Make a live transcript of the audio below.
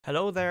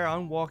Hello there,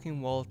 I'm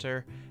Walking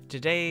Walter.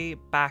 Today,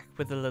 back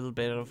with a little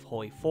bit of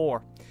Hoi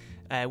 4,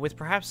 with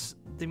perhaps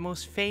the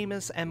most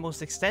famous and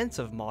most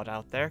extensive mod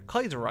out there,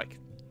 Kaiserreich.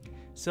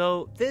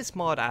 So this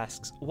mod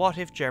asks, what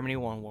if Germany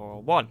won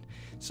World War I?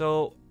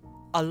 So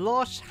a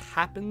lot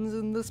happens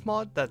in this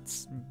mod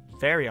that's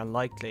very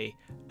unlikely.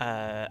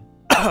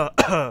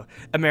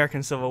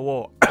 American Civil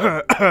War,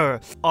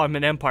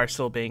 Ottoman Empire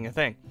still being a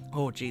thing.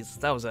 Oh Jesus,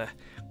 that was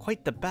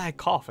quite the bad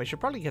cough. I should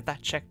probably get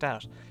that checked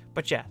out.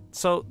 But yeah,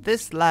 so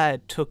this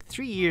lad took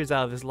 3 years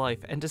out of his life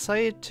and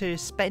decided to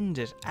spend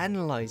it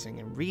analysing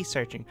and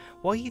researching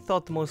what he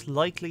thought the most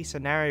likely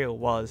scenario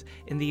was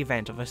in the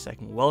event of a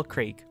Second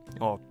Weltkrieg,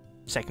 or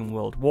Second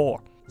World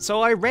War.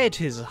 So I read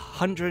his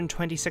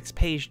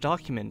 126-page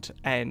document,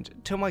 and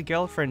to my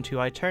girlfriend, who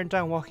I turned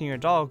down walking her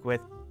dog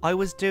with, I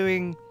was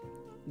doing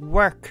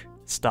work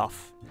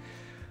stuff.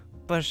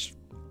 But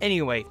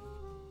anyway,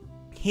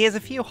 he has a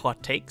few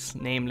hot takes,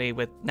 namely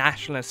with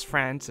nationalist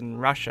France and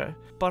Russia,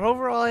 but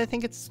overall I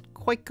think it's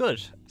quite good.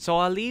 So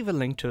I'll leave a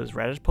link to his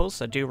Reddit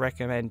post. I do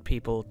recommend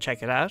people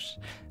check it out,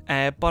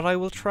 but I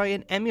will try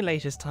and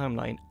emulate his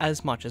timeline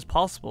as much as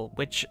possible,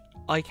 which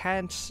I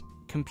can't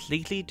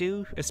completely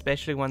do,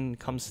 especially when it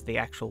comes to the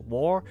actual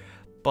war,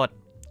 but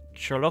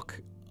sure,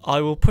 look,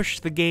 I will push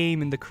the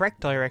game in the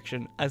correct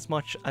direction as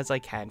much as I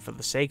can for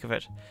the sake of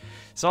it.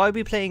 So I'll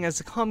be playing as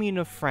the Commune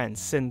of France,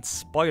 since,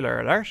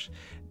 spoiler alert,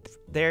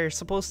 they're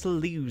supposed to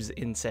lose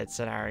in said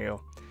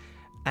scenario,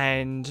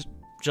 and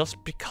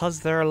just because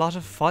they're a lot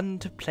of fun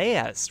to play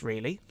as,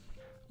 really.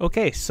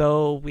 Okay,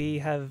 so we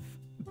have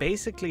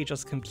basically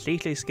just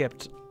completely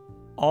skipped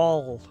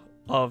all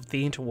of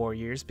the interwar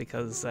years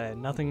because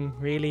nothing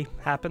really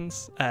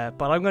happens,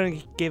 but I'm going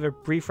to give a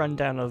brief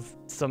rundown of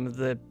some of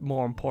the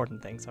more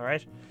important things,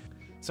 alright?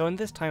 So in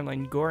this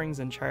timeline, Göring's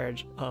in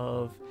charge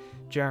of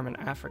German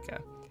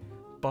Africa,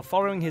 but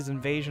following his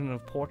invasion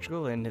of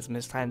Portugal and his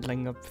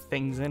mishandling of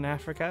things in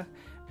Africa,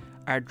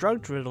 our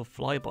drug-riddled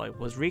flyby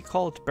was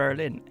recalled to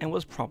Berlin and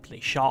was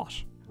promptly shot,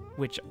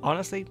 which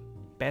honestly,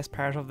 best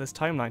part of this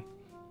timeline.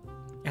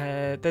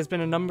 There's been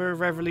a number of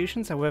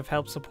revolutions that we've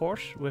helped support.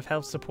 We've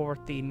helped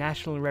support the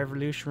National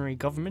Revolutionary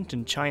Government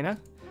in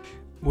China.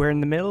 We're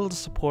in the middle of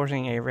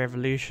supporting a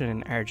revolution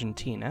in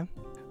Argentina.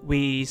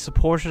 We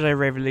supported a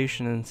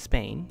revolution in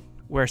Spain.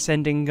 We're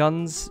sending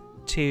guns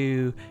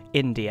to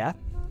India.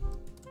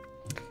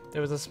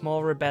 There was a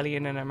small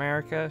rebellion in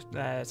America,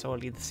 so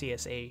only the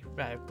CSA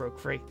broke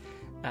free.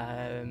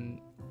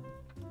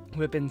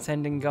 We've been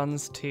sending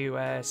guns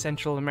to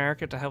Central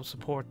America to help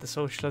support the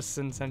socialists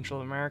in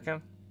Central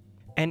America.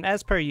 And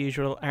as per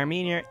usual,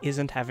 Armenia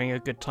isn't having a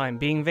good time,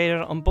 being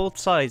invaded on both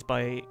sides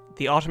by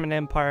the Ottoman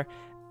Empire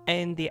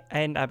and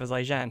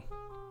Azerbaijan.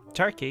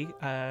 Turkey,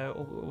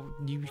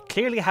 you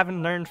clearly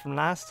haven't learned from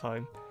last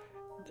time.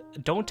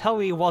 Don't tell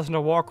me it wasn't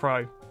a war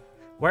crime.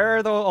 Where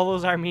are all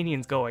those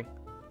Armenians going?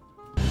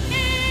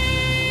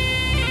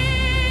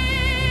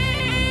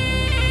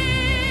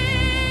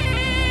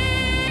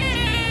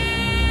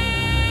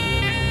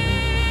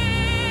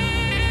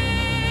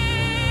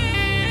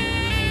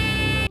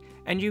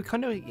 And you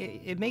kind of,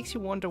 it makes you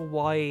wonder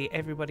why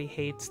everybody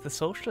hates the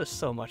socialists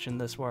so much in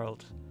this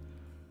world.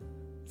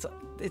 So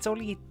there's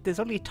only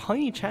a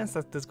tiny chance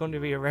that there's going to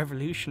be a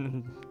revolution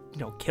and, you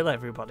know, kill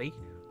everybody.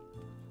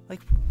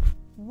 Like,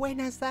 when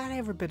has that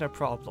ever been a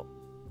problem?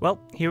 Well,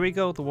 here we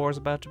go, the war's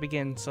about to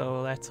begin, so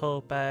let's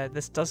hope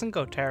this doesn't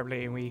go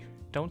terribly and we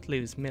don't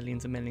lose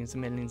millions and millions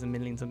and millions and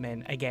millions of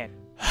men again.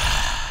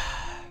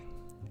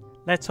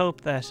 Let's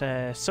hope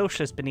that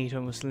socialist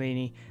Benito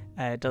Mussolini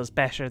does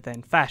better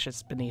than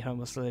fascist Benito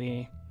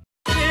Mussolini.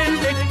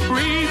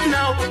 Breathe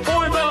now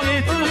for the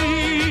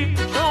Italy.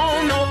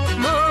 Show no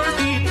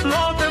mercy,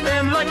 slaughter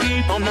them like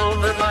people. Know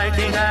the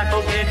fighting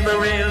advocate, the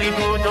really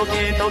good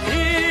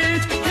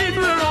kids.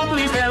 Hitler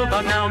only fell,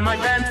 but now my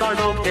pants are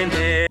open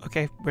there.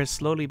 Okay, we're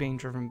slowly being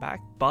driven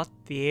back, but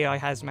the AI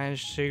has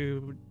managed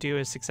to do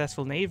a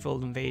successful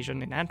naval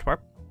invasion in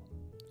Antwerp.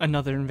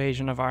 Another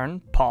invasion of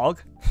Ireland, Pog.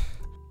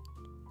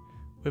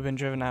 We've been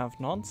driven out of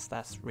Nantes,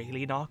 that's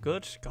really not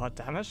good, god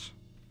damn it.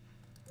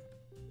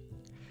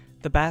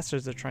 The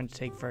bastards are trying to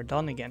take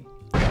Verdun again.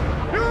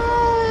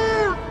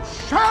 You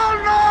shall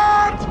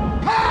not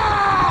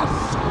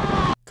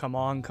pass! Come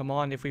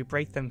on, if we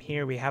break them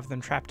here, we have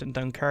them trapped in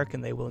Dunkirk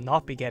and they will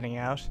not be getting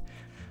out.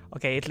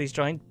 Okay, Italy's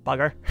joined,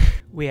 bugger.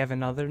 We have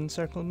another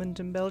encirclement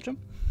in Belgium.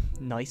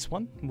 Nice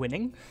one,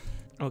 winning.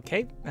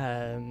 Okay,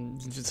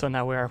 so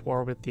now we're at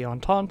war with the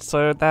Entente,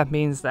 so that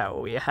means that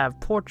we have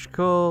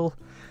Portugal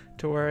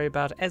to worry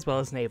about, as well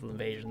as naval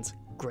invasions.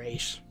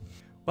 Great.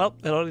 Well,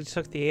 it only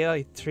took the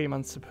AI 3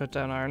 months to put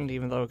down Ireland,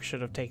 even though it should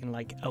have taken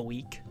like a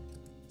week.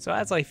 So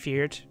as I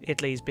feared,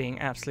 Italy's being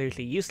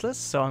absolutely useless,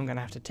 so I'm going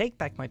to have to take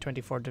back my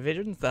 24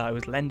 divisions that I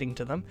was lending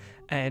to them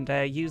and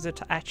use it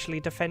to actually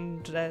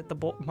defend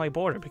my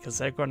border, because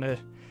they're going to...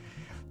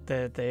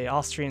 The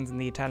Austrians and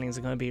the Italians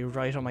are going to be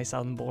right on my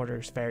southern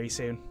borders very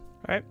soon.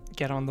 Alright,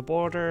 get on the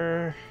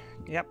border.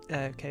 Yep,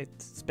 okay,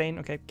 Spain,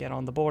 okay, get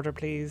on the border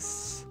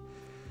please.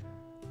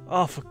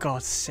 Oh, for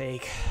God's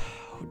sake.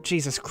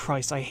 Jesus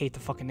Christ, I hate the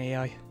fucking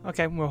AI.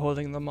 Okay, we're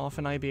holding them off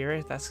in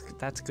Iberia.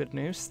 That's good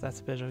news. That's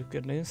a bit of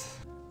good news.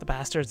 The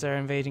bastards are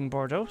invading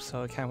Bordeaux,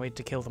 so I can't wait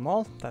to kill them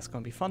all. That's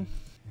going to be fun.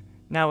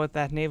 Now with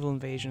that naval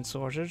invasion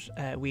sorted,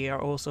 we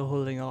are also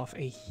holding off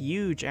a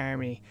huge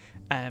army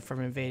from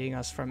invading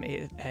us from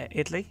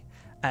Italy.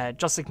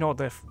 Just ignore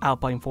the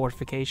Alpine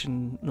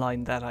fortification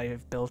line that I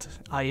have built.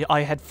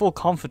 I had full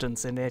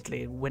confidence in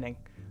Italy winning.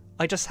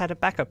 I just had a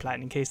backup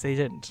plan in case they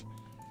didn't.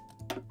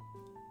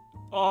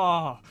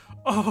 Oh,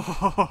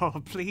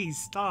 please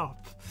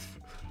stop.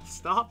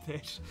 Stop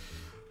it.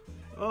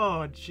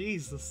 Oh,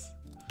 Jesus.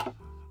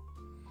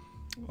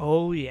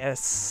 Oh,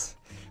 yes.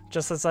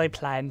 Just as I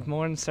planned,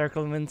 more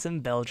encirclements in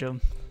Belgium.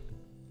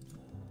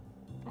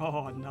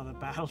 Oh, another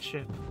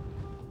battleship.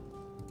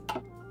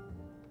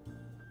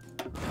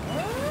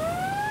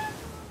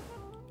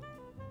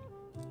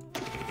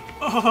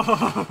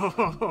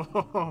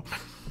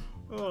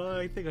 Oh,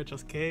 I think I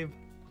just came.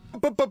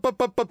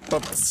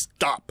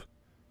 Stop!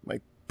 My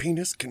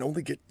penis can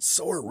only get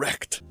so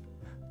erect.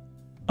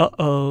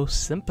 Uh-oh,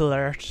 simple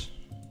alert.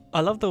 I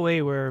love the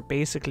way we're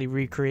basically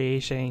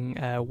recreating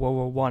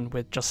World War I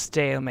with just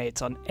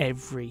stalemates on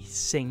every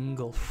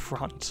single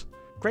front.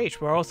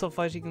 Great, we're also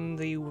fighting in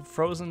the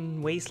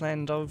frozen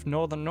wasteland of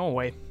northern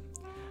Norway.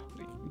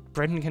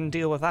 Britain can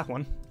deal with that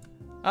one.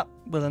 Ah,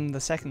 William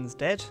II's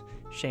dead.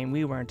 Shame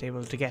we weren't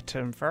able to get to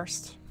him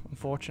first,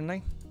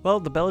 unfortunately. Well,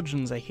 the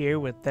Belgians are here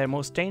with their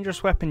most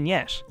dangerous weapon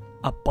yet,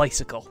 a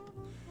bicycle.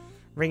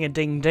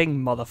 Ring-a-ding-ding,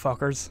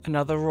 motherfuckers.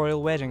 Another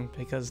royal wedding,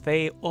 because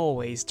they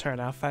always turn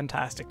out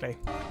fantastically.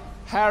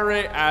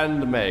 Harry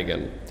and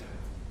Meghan,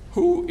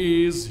 who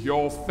is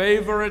your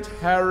favorite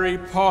Harry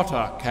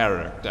Potter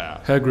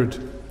character?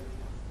 Hagrid.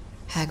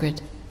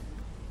 Hagrid.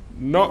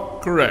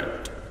 Not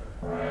correct.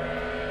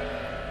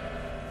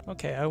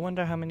 Okay, I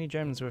wonder how many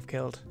Germans we've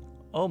killed.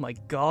 Oh my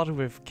god,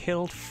 we've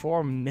killed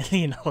 4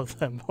 million of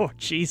them. Oh,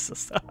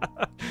 Jesus.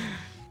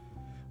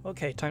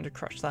 Okay, time to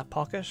crush that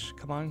pocket.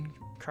 Come on,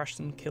 crush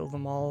them, kill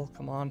them all.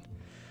 Come on.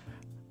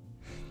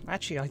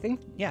 Actually, I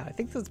think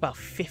there's about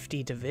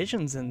 50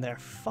 divisions in there.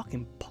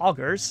 Fucking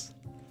poggers.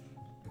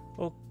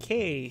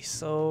 Okay,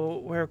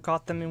 so we've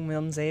got them in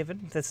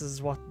Wilhelmshaven. This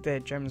is what the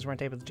Germans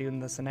weren't able to do in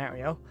the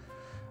scenario.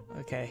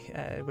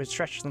 Okay, we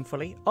stretched them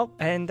fully. Oh,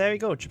 and there you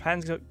go.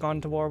 Japan's gone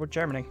to war with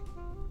Germany.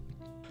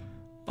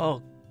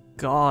 Oh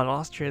god,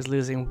 Austria is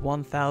losing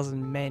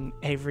 1,000 men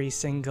every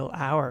single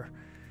hour.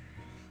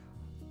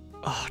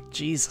 Oh,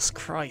 Jesus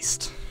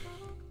Christ.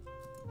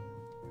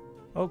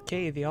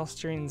 Okay, the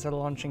Austrians are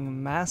launching a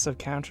massive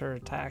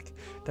counterattack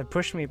that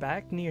pushed me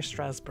back near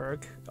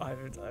Strasbourg.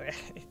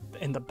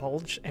 In the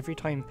bulge,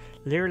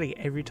 literally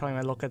every time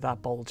I look at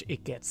that bulge,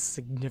 it gets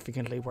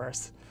significantly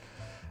worse.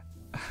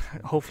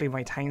 Hopefully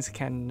my tanks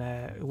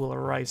will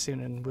arrive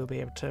soon and we'll be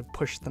able to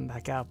push them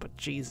back out, but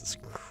Jesus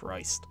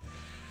Christ.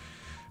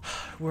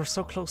 We're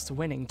so close to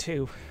winning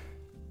too.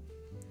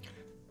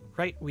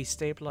 Right, we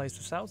stabilized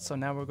the south, so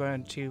now we're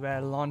going to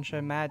launch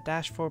a mad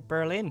dash for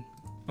Berlin.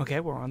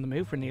 Okay, we're on the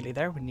move, we're nearly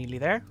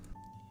there.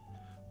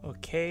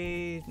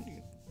 Okay,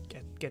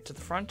 get to the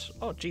front.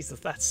 Oh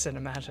Jesus, that's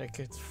cinematic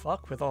as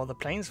fuck with all the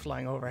planes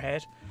flying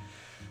overhead.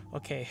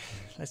 Okay,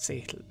 let's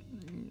see.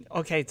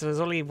 Okay, so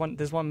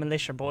there's one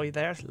militia boy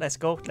there. Let's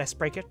go, let's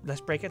break it.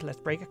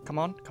 Come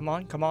on.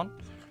 Come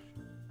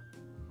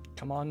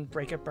on,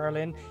 break it,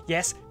 Berlin.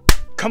 Yes,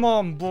 come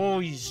on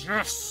boys,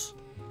 yes!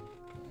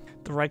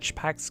 The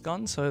Reichspact's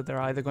gone, so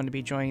they're either going to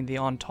be joining the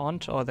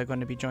Entente or they're going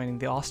to be joining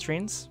the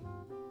Austrians.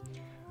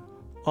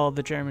 All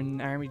the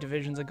German army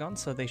divisions are gone,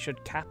 so they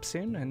should cap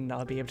soon, and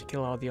I'll be able to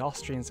kill all the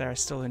Austrians that are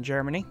still in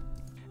Germany.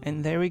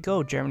 And there we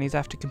go, Germany's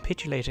after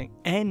capitulating,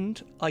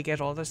 and I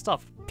get all their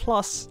stuff,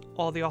 plus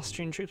all the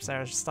Austrian troops that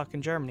are stuck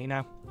in Germany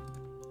now.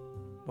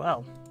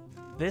 Well,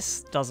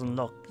 this doesn't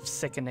look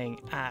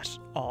sickening at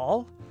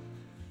all.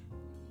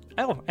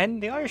 Oh,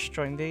 and the Irish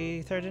joined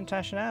the Third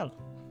International.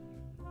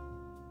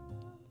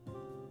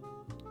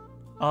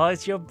 Oh,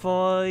 it's your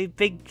boy,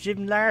 Big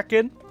Jim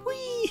Larkin.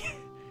 Whee!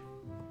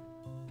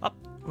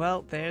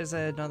 Well, there's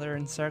another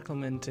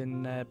encirclement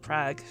in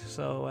Prague,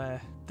 so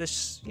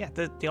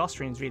the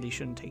Austrians really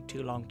shouldn't take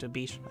too long to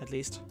beat, at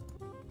least.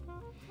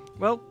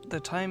 Well, the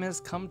time has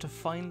come to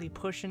finally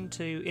push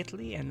into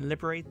Italy and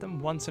liberate them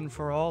once and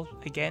for all.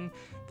 Again,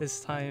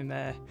 this time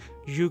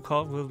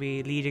Zhukov will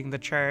be leading the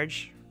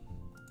charge.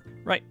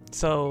 Right,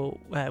 so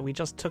we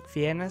just took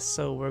Vienna,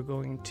 so we're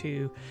going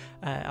to,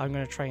 I'm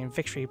going to try and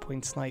victory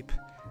point snipe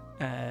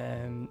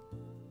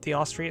the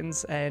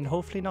Austrians and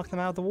hopefully knock them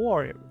out of the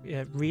war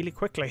really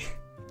quickly.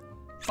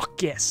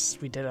 Fuck yes,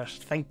 we did it.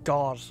 Thank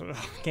God. I'm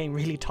getting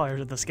really tired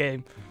of this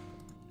game.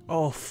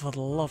 Oh, for the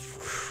love of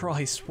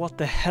Christ, what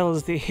the hell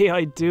is the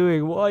AI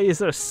doing? Why is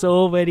there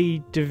so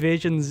many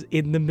divisions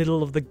in the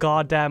middle of the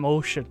goddamn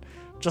ocean?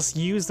 Just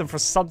use them for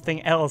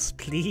something else,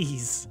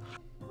 please.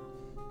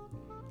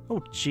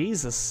 Oh,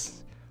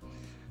 Jesus.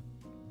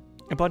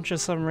 A bunch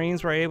of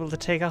submarines were able to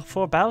take out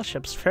 4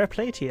 battleships. Fair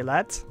play to you,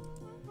 lads.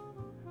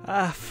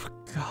 Ah, for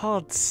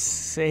God's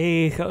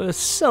sake, I was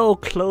so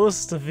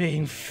close to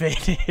being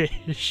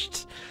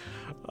finished.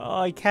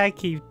 Oh, I can't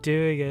keep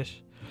doing it.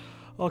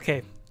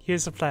 Okay,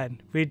 here's the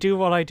plan. We do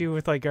what I do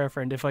with my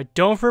girlfriend. If I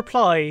don't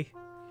reply,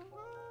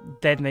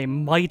 then they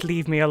might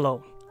leave me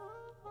alone.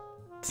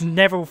 It's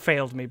never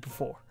failed me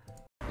before.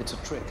 It's a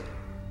trick.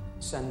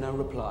 Send no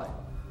reply.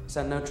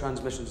 Send no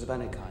transmissions of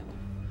any kind.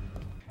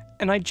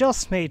 And I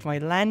just made my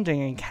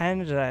landing in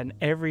Canada and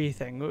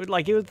everything.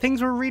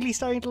 Things were really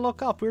starting to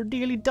look up. We were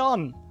nearly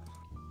done.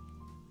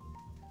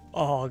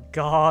 Oh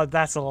god,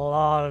 that's a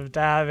lot of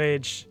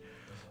damage.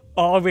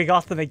 Oh, we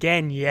got them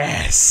again.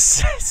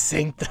 Yes!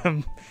 Sink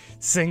them.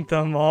 Sink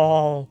them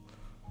all.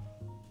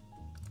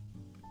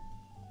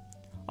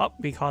 Oh,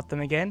 we caught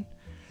them again.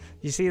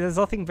 You see, there's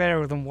nothing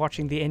better than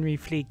watching the enemy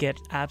fleet get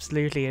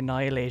absolutely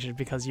annihilated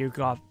because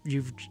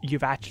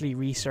you've actually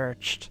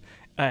researched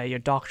your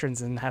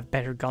doctrines and have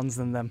better guns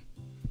than them,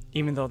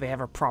 even though they have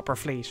a proper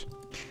fleet.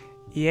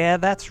 Yeah,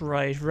 that's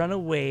right. Run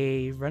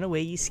away,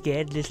 you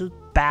scared little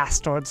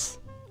bastards.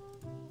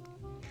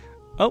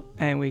 Oh,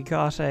 and we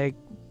got a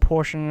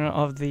portion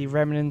of the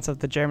remnants of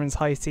the Germans'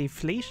 high sea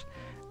fleet,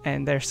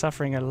 and they're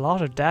suffering a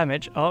lot of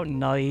damage. Oh,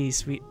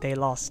 nice. They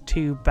lost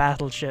 2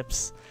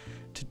 battleships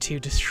to 2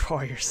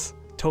 destroyers.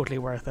 Totally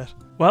worth it.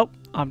 Well,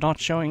 I'm not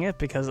showing it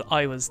because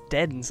I was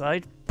dead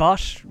inside,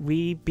 but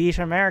we beat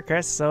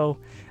America, so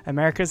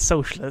America's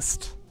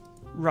socialist.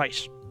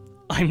 Right,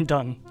 I'm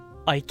done.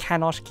 I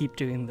cannot keep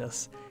doing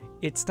this.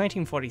 It's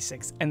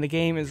 1946 and the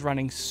game is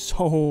running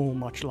so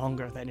much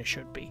longer than it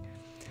should be.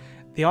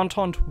 The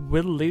Entente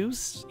will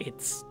lose.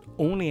 It's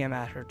only a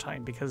matter of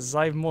time because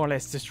I've more or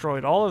less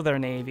destroyed all of their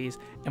navies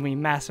and we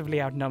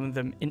massively outnumber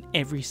them in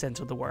every sense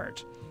of the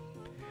word.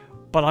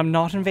 But I'm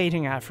not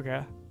invading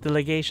Africa, the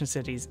legation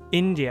cities,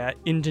 India,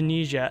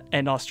 Indonesia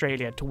and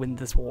Australia to win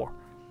this war.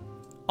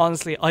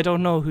 Honestly, I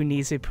don't know who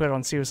needs to be put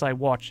on suicide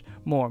watch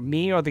more,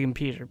 me or the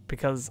computer,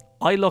 because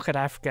I look at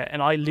Africa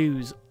and I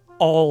lose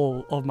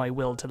all of my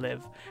will to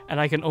live, and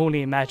I can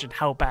only imagine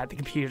how bad the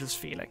computer's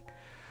feeling.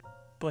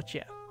 But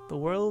yeah, the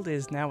world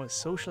is now a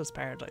socialist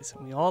paradise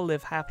and we all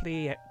live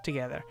happily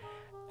together,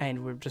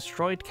 and we've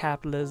destroyed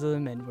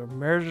capitalism and we've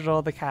murdered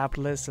all the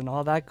capitalists and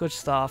all that good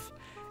stuff,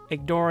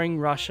 ignoring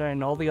Russia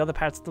and all the other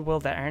parts of the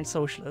world that aren't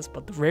socialist.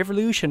 But the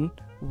revolution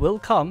will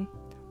come,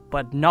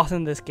 but not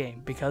in this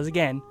game, because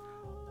again,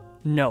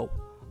 no,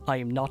 I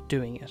am not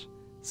doing it.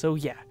 So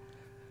yeah,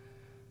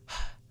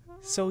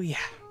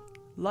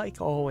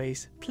 like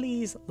always,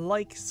 please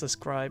like,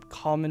 subscribe,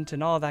 comment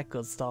and all that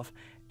good stuff,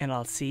 and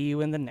I'll see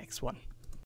you in the next one.